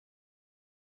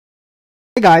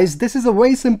Hey guys, this is a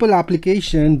very simple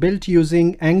application built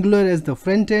using Angular as the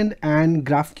front end and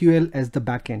GraphQL as the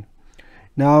back end.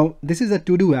 Now this is a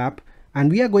to-do app and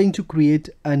we are going to create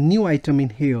a new item in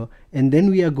here, and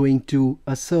then we are going to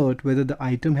assert whether the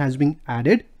item has been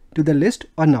added to the list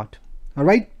or not.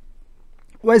 Alright,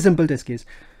 very simple test case.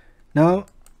 Now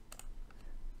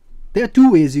there are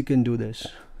two ways you can do this.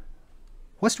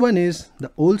 First one is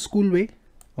the old school way.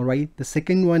 Alright, the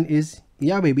second one is,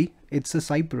 yeah baby, it's a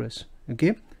Cypress.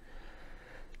 Okay,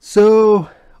 so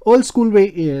old school way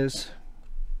is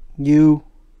you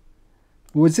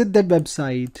visit that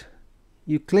website,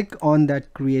 you click on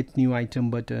that create new item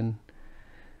button,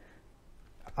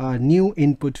 a new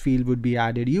input field would be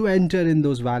added, you enter in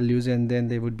those values, and then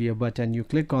there would be a button, you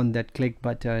click on that click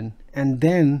button, and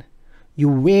then you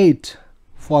wait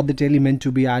for that element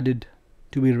to be added,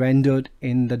 to be rendered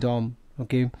in the DOM.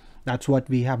 Okay, that's what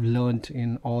we have learned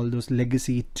in all those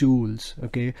legacy tools.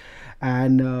 Okay,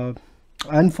 and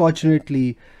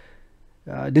unfortunately,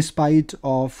 despite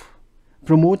of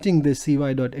promoting this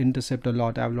cy.intercept a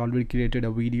lot, I've already created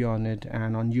a video on it,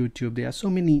 and on YouTube there are so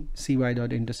many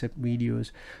cy.intercept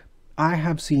videos. I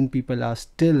have seen people are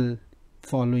still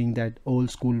following that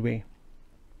old school way.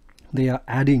 They are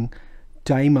adding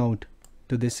timeout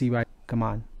to the cy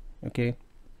command. Okay,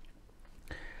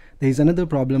 there is another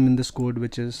problem in this code,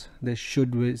 which is this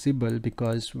should visible,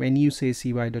 because when you say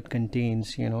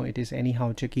cy.contains, you know, it is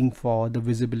anyhow checking for the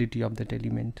visibility of that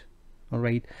element. All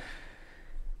right,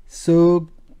 so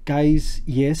guys,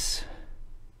 yes,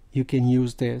 you can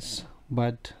use this,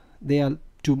 but there are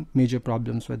two major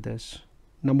problems with this.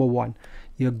 Number one,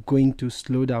 you're going to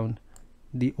slow down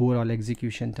the overall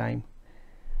execution time,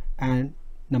 and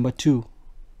number two,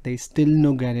 there is still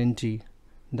no guarantee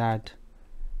that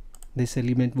this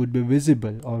element would be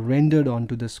visible or rendered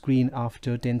onto the screen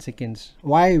after 10 seconds.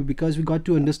 Why? Because we got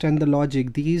to understand the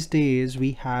logic. These days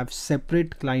we have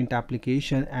separate client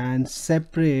application and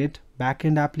separate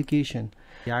backend application.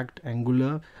 React,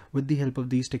 Angular, with the help of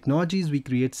these technologies, we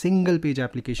create single page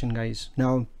application, guys.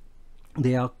 Now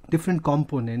there are different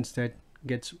components that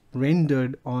gets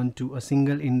rendered onto a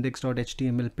single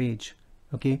index.html page.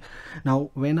 Okay, now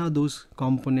when are those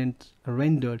components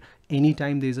rendered?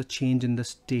 Anytime there's a change in the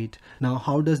state. Now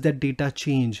how does that data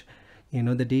change? You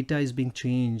know, the data is being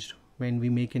changed when we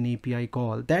make an API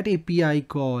call. That API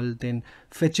call then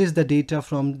fetches the data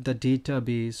from the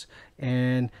database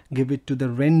and give it to the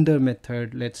render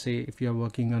method. Let's say if you're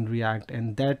working on React,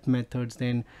 and that methods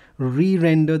then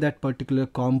re-render that particular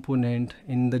component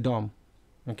in the DOM.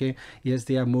 Okay, yes,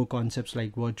 there are more concepts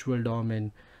like virtual DOM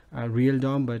and real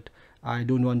DOM, but I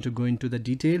don't want to go into the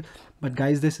detail. But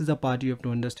guys, this is a part you have to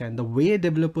understand. The way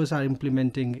developers are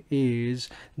implementing is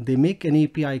they make an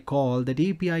API call. That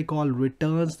API call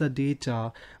returns the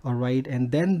data, all right,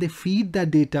 and then they feed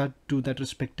that data to that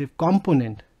respective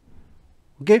component.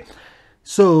 Okay,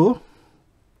 so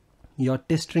your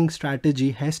testing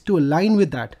strategy has to align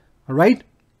with that. All right,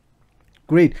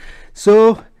 great.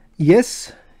 So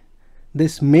yes,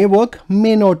 this may work,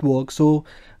 may not work. So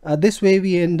this way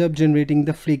we end up generating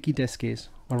the flaky test case.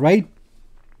 All right,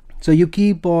 so you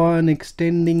keep on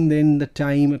extending then the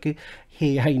time. Okay,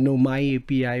 hey, I know my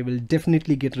API will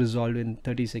definitely get resolved in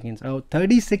 30 seconds. Oh,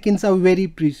 30 seconds are very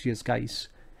precious, guys.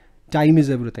 Time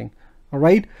is everything. All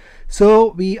right,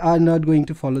 so we are not going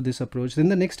to follow this approach. Then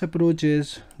the next approach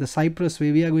is the Cypress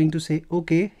way. We are going to say,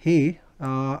 okay, hey,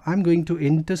 I'm going to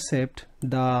intercept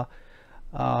the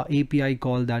API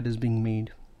call that is being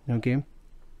made. Okay,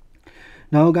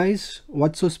 now guys,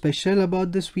 what's so special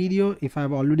about this video? If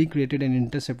I've already created an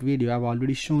intercept video, I've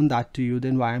already shown that to you,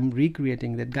 then why I'm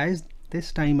recreating that? Guys,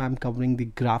 this time I'm covering the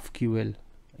GraphQL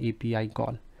API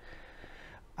call.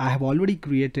 I have already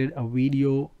created a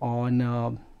video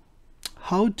on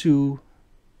how to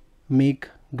make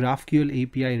GraphQL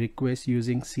API requests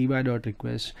using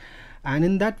cy.request, and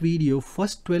in that video,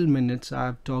 first 12 minutes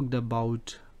I've talked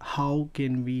about how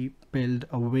can we build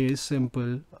a very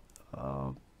simple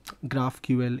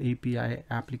GraphQL API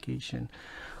application.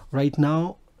 Right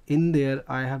now in there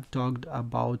I have talked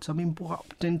about some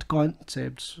important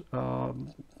concepts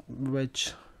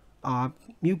which are,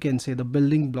 you can say, the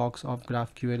building blocks of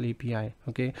GraphQL API.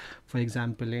 Okay, for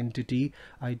example, entity,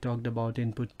 I talked about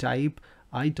input type,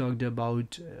 I talked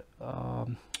about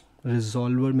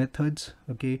resolver methods.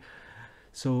 Okay,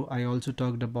 so I also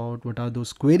talked about what are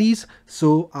those queries.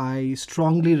 So I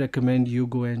strongly recommend you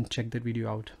go and check that video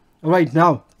out. All right,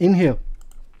 now in here,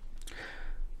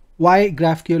 why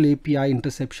GraphQL API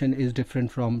interception is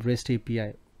different from REST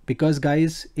API? Because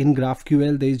guys, in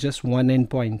GraphQL there is just one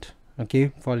endpoint,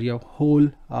 okay, for your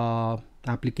whole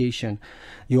application.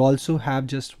 You also have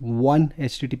just one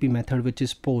HTTP method, which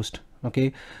is post.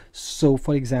 Okay, so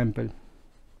for example,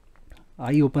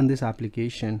 I open this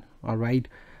application. All right,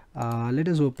 let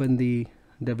us open the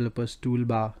developers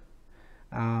toolbar.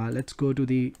 Let's go to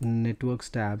the networks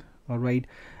tab. All right,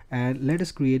 and let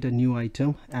us create a new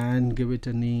item and give it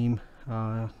a name,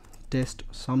 test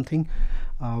something.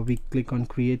 We click on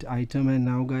create item, and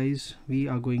now guys, we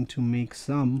are going to make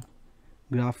some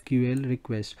GraphQL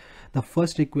request. The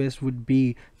first request would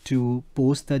be to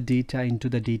post the data into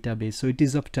the database. So it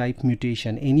is of type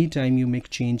mutation. Anytime you make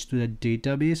change to the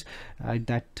database,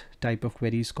 that type of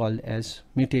query is called as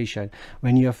mutation.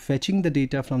 When you are fetching the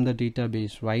data from the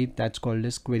database, right, that's called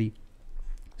as query.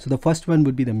 So the first one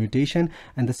would be the mutation,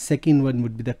 and the second one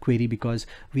would be the query, because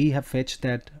we have fetched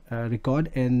that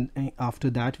record, and after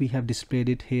that we have displayed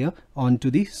it here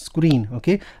onto the screen.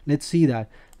 Okay, let's see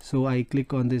that. So I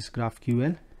click on this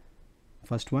GraphQL,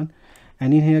 first one,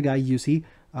 and in here guys, you see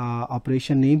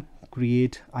operation name,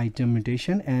 create item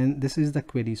mutation, and this is the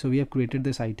query. So we have created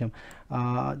this item.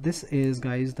 This is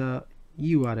guys the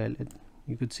URL.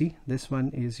 You could see this one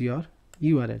is your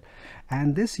URL,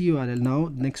 and this URL. Now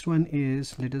next one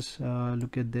is, let us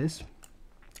look at this.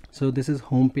 So this is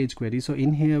homepage query. So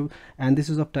in here, and this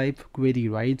is of type query,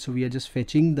 right? So we are just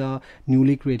fetching the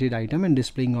newly created item and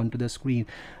displaying onto the screen.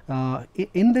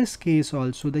 In this case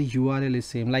also the URL is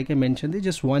same. Like I mentioned, there's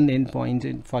just one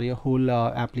endpoint for your whole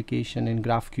application in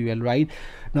GraphQL, right?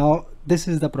 Now this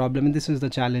is the problem and this is the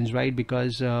challenge, right?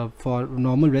 Because for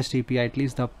normal REST API, at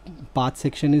least the path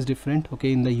section is different.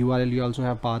 Okay, in the URL you also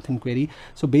have path and query.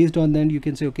 So based on that, you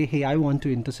can say, okay, hey, I want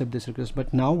to intercept this request.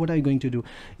 But now what are you going to do?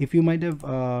 If you might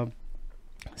have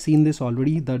seen this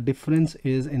already, the difference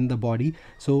is in the body.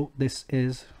 So this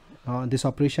is this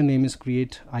operation name is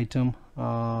create item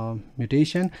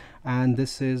mutation, and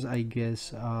this is, I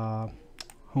guess,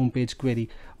 homepage query,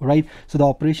 right? So the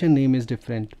operation name is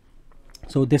different.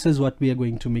 So this is what we are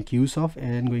going to make use of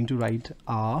and going to write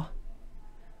our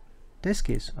test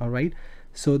case. All right,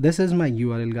 so this is my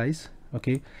URL guys.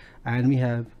 Okay, and we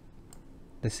have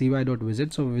the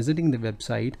cy.visit, so visiting the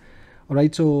website. All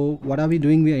right, so what are we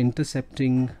doing? We are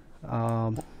intercepting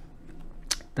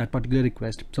that particular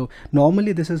request. So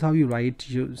normally this is how you write,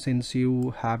 since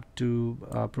you have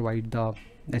to provide the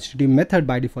HTTP method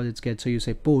by default, it's get. So you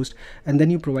say post and then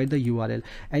you provide the URL,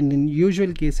 and in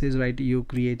usual cases, right, you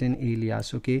create an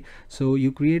alias. Okay, so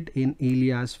you create an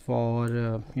alias for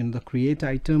the create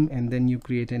item, and then you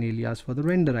create an alias for the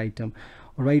render item.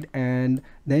 All right, and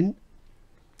then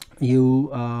you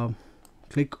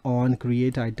click on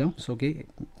create items. Okay,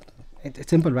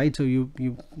 it's simple, right? So you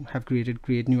have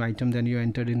create new item, then you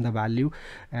entered in the value,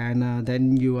 and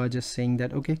then you are just saying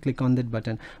that, okay, click on that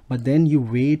button. But then you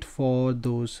wait for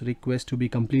those requests to be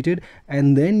completed,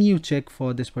 and then you check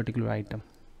for this particular item.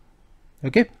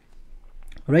 Okay,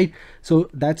 right? So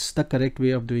that's the correct way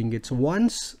of doing it. So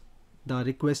once the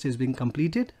request is being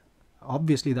completed,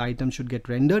 obviously the item should get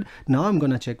rendered. Now I'm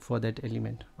gonna check for that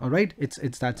element. All right,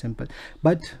 it's that simple.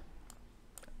 But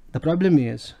the problem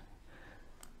is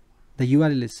the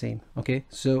URL is same. Okay,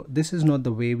 so this is not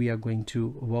the way we are going to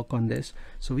work on this.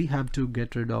 So we have to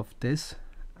get rid of this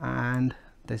and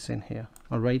this in here.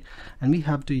 All right, and we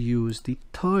have to use the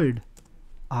third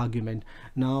argument.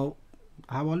 Now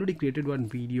I've already created one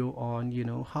video on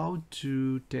how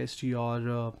to test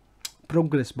your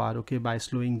progress bar, okay, by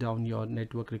slowing down your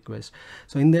network request.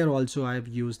 So in there also I've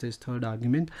used this third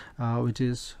argument, which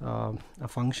is a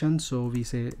function. So we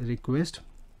say request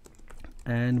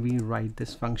and we write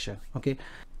this function. Okay,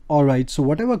 all right, so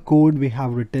whatever code we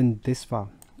have written this far,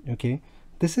 okay,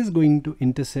 this is going to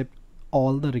intercept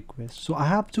all the requests. So I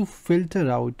have to filter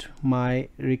out my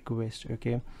request.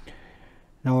 Okay,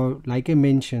 now like I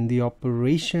mentioned, the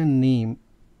operation name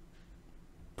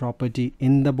property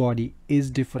in the body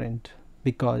is different,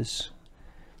 because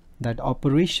that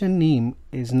operation name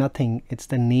is nothing, it's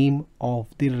the name of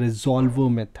the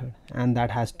resolver method, and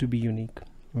that has to be unique.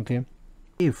 Okay,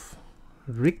 if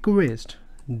request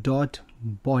dot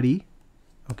body,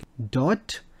 okay,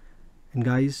 dot, and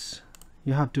guys,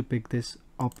 you have to pick this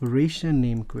operation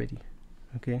name query.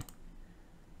 Okay,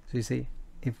 so you say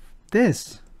if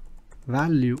this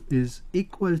value is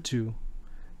equal to,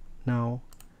 now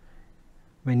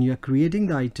when you are creating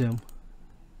the item,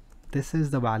 this is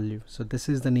the value, so this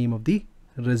is the name of the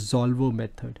resolver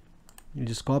method. You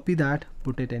just copy that,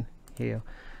 put it in here.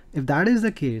 If that is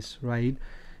the case, right,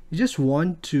 you just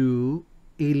want to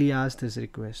alias this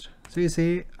request. So you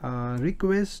say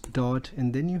request dot,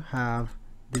 and then you have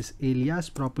this alias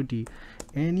property,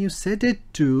 and you set it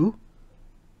to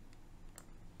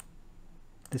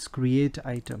this create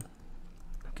item.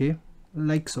 Okay,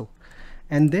 like so,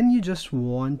 and then you just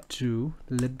want to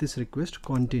let this request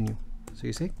continue. So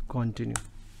you say continue.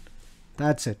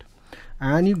 That's it.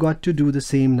 And you got to do the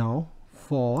same now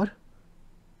for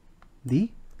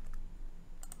the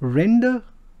render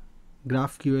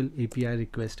GraphQL API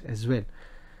request as well.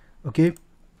 Okay,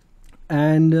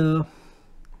 and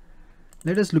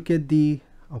let us look at the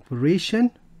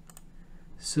operation.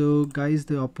 So guys,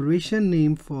 the operation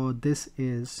name for this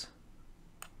is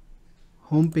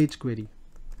homepage query.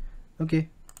 Okay,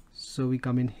 so we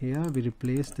come in here, we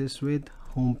replace this with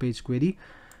homepage query,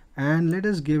 and let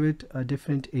us give it a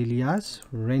different alias,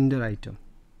 render item.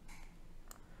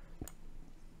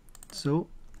 So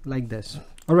like this.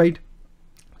 All right,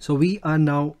 so we are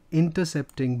now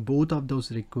intercepting both of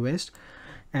those requests,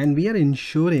 and we are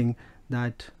ensuring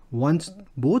that once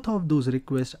both of those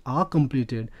requests are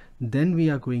completed, then we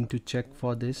are going to check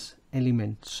for this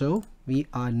element. So we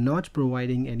are not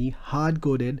providing any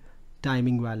hard-coded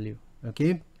timing value.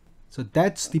 Okay, so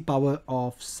that's the power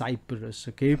of Cypress.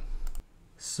 Okay,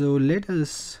 so let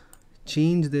us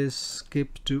change this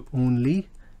skip to only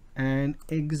and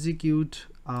execute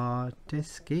our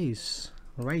test case.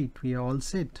 All right, we are all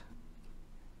set.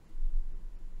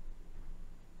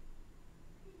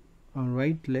 All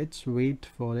right, let's wait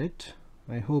for it.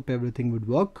 I hope everything would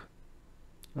work.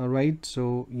 All right,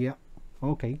 so yeah,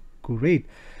 okay, great.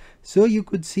 So you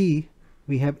could see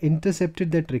we have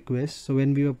intercepted that request. So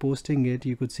when we were posting it,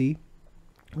 you could see,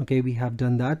 okay, we have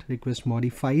done that, request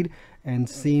modified, and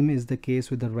same is the case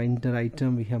with the render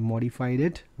item, we have modified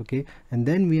it. Okay, and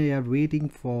then we are waiting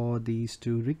for these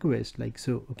two requests like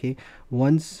so. Okay,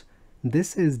 once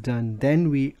this is done, then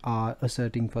we are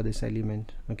asserting for this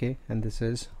element. Okay, and this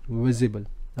is visible.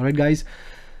 All right guys,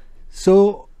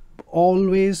 so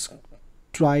always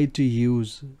try to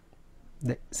use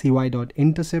the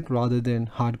cy.intercept rather than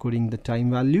hard coding the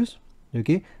time values.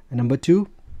 Okay, and number two,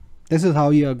 this is how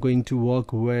you are going to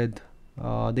work with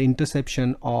the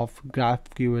interception of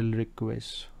GraphQL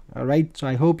requests. All right, so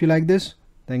I hope you like this.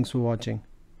 Thanks for watching.